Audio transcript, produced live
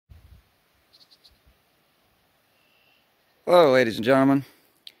Hello, ladies and gentlemen.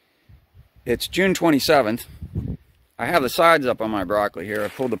 It's June 27th. I have the sides up on my broccoli here. I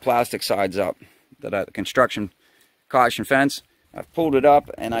pulled the plastic sides up, the construction caution fence. I've pulled it up,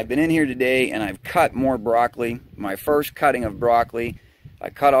 and I've been in here today, and I've cut more broccoli. My first cutting of broccoli. I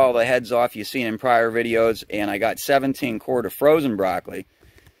cut all the heads off you've seen in prior videos, and I got 17 quart of frozen broccoli.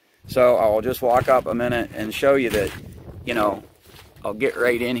 So I'll just walk up a minute and show you that, you know, I'll get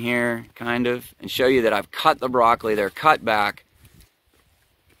right in here, kind of, and show you that I've cut the broccoli. They're cut back.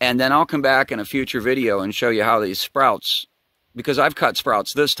 And then I'll come back in a future video and show you how these sprouts, because I've cut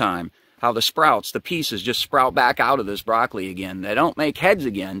sprouts this time, how the sprouts, the pieces, just sprout back out of this broccoli again. They don't make heads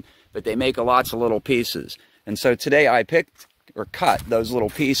again, but they make lots of little pieces. And so today I picked, or cut, those little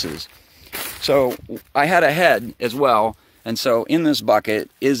pieces. So I had a head as well. And so in this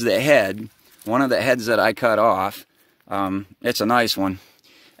bucket is the head, one of the heads that I cut off. It's a nice one.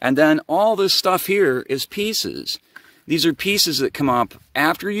 And then all this stuff here is pieces. These are pieces that come up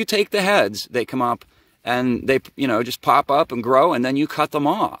after you take the heads. They come up and they, you know, just pop up and grow, and then you cut them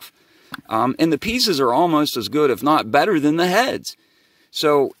off. And the pieces are almost as good, if not better, than the heads.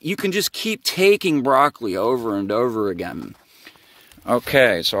 So you can just keep taking broccoli over and over again.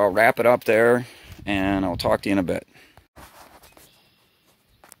 Okay, so I'll wrap it up there, and I'll talk to you in a bit.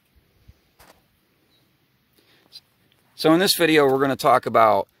 So in this video, we're going to talk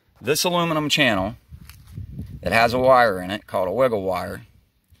about this aluminum channel that has a wire in it called a wiggle wire,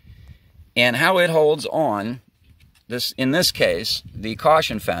 and how it holds on this, in this case, the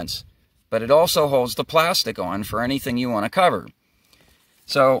caution fence, but it also holds the plastic on for anything you want to cover.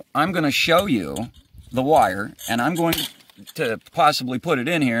 So I'm going to show you the wire, and I'm going to possibly put it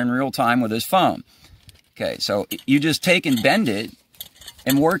in here in real time with this phone. Okay, so you just take and bend it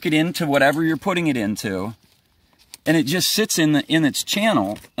and work it into whatever you're putting it into. And it just sits in its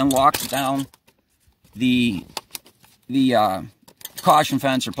channel and locks down the caution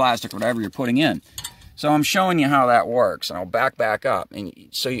fence or plastic or whatever you're putting in. So I'm showing you how that works, and I'll back up, and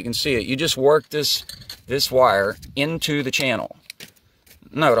so you can see it. You just work this wire into the channel.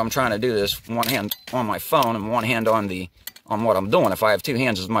 Note, I'm trying to do this one hand on my phone and one hand on what I'm doing. If I have two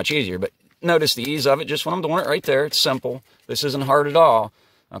hands, it's much easier. But notice the ease of it just when I'm doing it right there. It's simple. This isn't hard at all.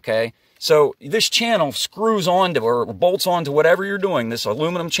 Okay. So this channel screws onto or bolts onto whatever you're doing, this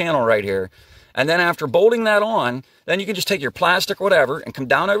aluminum channel right here. And then after bolting that on, then you can just take your plastic or whatever and come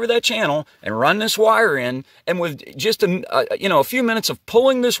down over that channel and run this wire in. And with just a few minutes of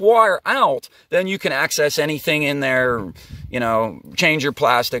pulling this wire out, then you can access anything in there, you know, change your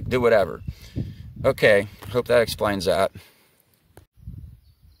plastic, do whatever. Okay, hope that explains that.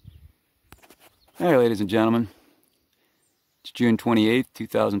 Hey, ladies and gentlemen. It's June 28th,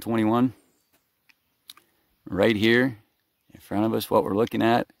 2021. Right here in front of us, what we're looking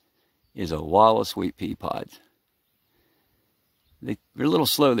at is a wall of sweet pea pods. They're a little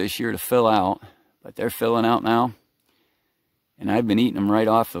slow this year to fill out, but they're filling out now. And I've been eating them right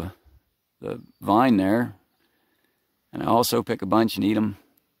off the vine there. And I also pick a bunch and eat them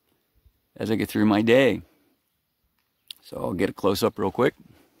as I get through my day. So I'll get a close-up real quick,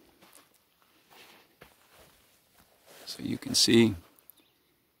 so you can see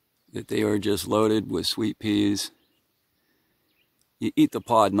that they are just loaded with sweet peas. You eat the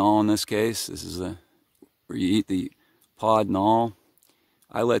pod and all in this case. This is where you eat the pod and all.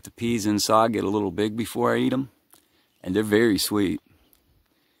 I let the peas inside get a little big before I eat them, and they're very sweet.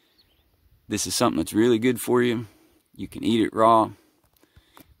 This is something that's really good for you. You can eat it raw.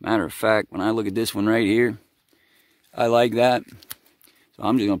 Matter of fact, when I look at this one right here, I like that. So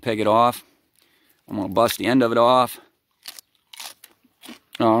I'm just going to pick it off. I'm going to bust the end of it off.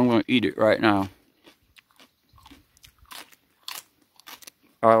 No, I'm going to eat it right now.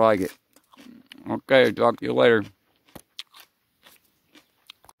 I like it. Okay, talk to you later.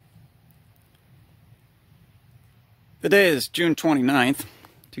 The day is June 29th,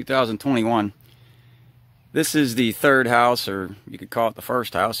 2021. This is the third house, or you could call it the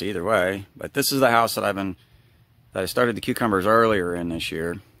first house, either way. But this is the house that I started the cucumbers earlier in this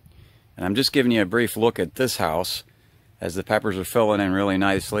year. And I'm just giving you a brief look at this house as the peppers are filling in really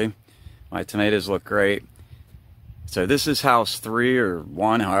nicely. My tomatoes look great. So this is house 3 or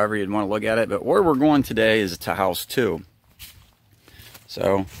 1, however you'd want to look at it. But where we're going today is to house 2.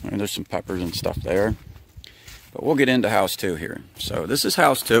 So there's some peppers and stuff there. But we'll get into house 2 here. So this is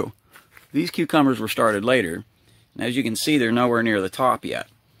house 2. These cucumbers were started later. And as you can see, they're nowhere near the top yet.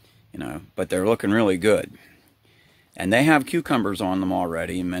 You know, but they're looking really good. And they have cucumbers on them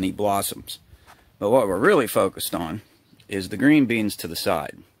already and many blossoms. But what we're really focused on is the green beans to the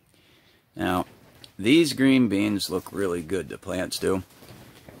side. Now, these green beans look really good, the plants do.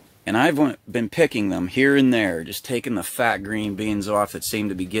 And I've been picking them here and there, just taking the fat green beans off that seem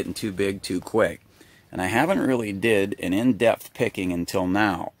to be getting too big too quick. And I haven't really did an in-depth picking until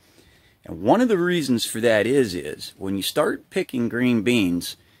now. And one of the reasons for that is when you start picking green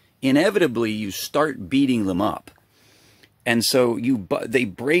beans, inevitably you start beating them up. And so they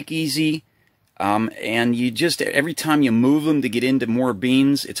break easy, and you just, every time you move them to get into more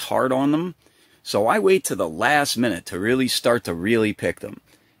beans, it's hard on them. So I wait to the last minute to really start to really pick them.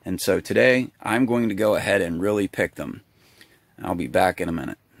 And so today, I'm going to go ahead and really pick them. I'll be back in a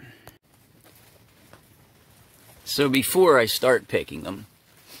minute. So before I start picking them,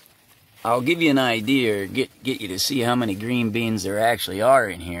 I'll give you an idea, or get you to see how many green beans there actually are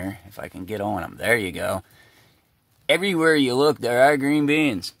in here, if I can get on them. There you go. Everywhere you look, there are green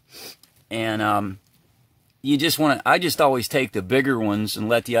beans. And you just want to, I just always take the bigger ones and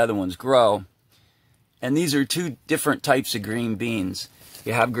let the other ones grow. And these are two different types of green beans.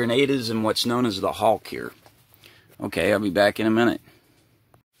 You have Grenadas and what's known as the Hulk here. Okay, I'll be back in a minute.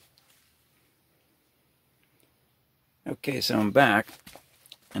 Okay, so I'm back.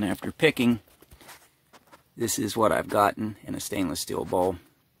 And after picking, this is what I've gotten in a stainless steel bowl.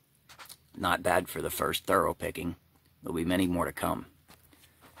 Not bad for the first thorough picking. There'll be many more to come.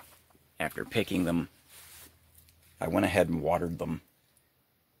 After picking them, I went ahead and watered them.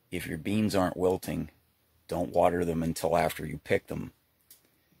 If your beans aren't wilting, don't water them until after you pick them.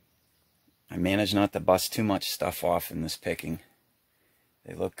 I managed not to bust too much stuff off in this picking.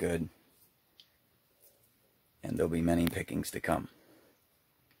 They look good. And there'll be many pickings to come.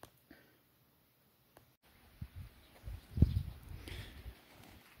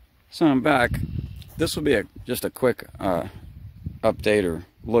 So I'm back. This will be just a quick update or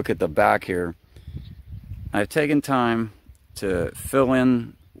look at the back here. I've taken time to fill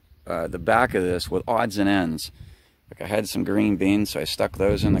in the back of this with odds and ends. Like I had some green beans, so I stuck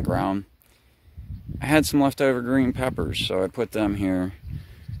those in the ground. I had some leftover green peppers, so I put them here.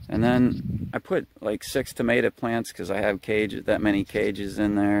 And then I put like 6 tomato plants because I have that many cages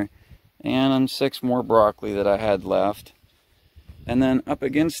in there. And 6 more broccoli that I had left. And then up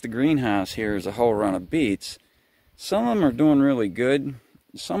against the greenhouse here is a whole run of beets. Some of them are doing really good.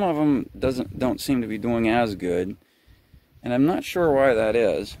 Some of them don't seem to be doing as good. And I'm not sure why that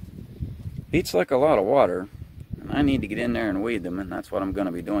is. Beets like a lot of water. And I need to get in there and weed them, and that's what I'm going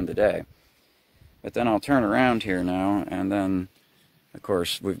to be doing today. But then I'll turn around here now, and then, of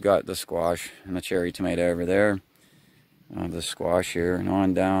course, we've got the squash and the cherry tomato over there. The squash here and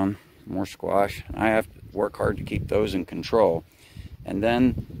on down. More squash. I have to work hard to keep those in control. And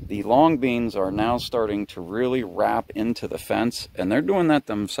then the long beans are now starting to really wrap into the fence, and they're doing that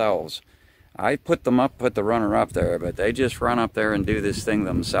themselves. I put them up, put the runner up there, but they just run up there and do this thing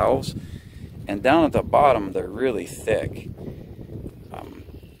themselves. And down at the bottom, they're really thick.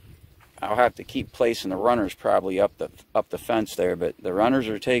 I'll have to keep placing the runners probably up the fence there, but the runners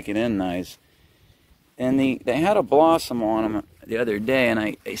are taking in nice. And they had a blossom on them the other day, and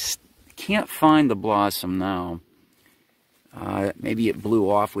I can't find the blossom now. Maybe it blew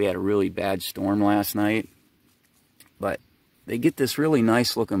off. We had a really bad storm last night. But they get this really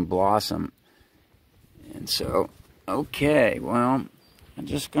nice looking blossom. And so, okay, well, I'm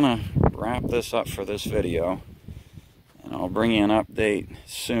just going to wrap this up for this video. And I'll bring you an update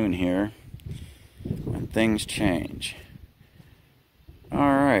soon here when things change.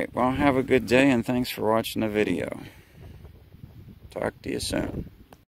 Alright, well, have a good day and thanks for watching the video. Talk to you soon.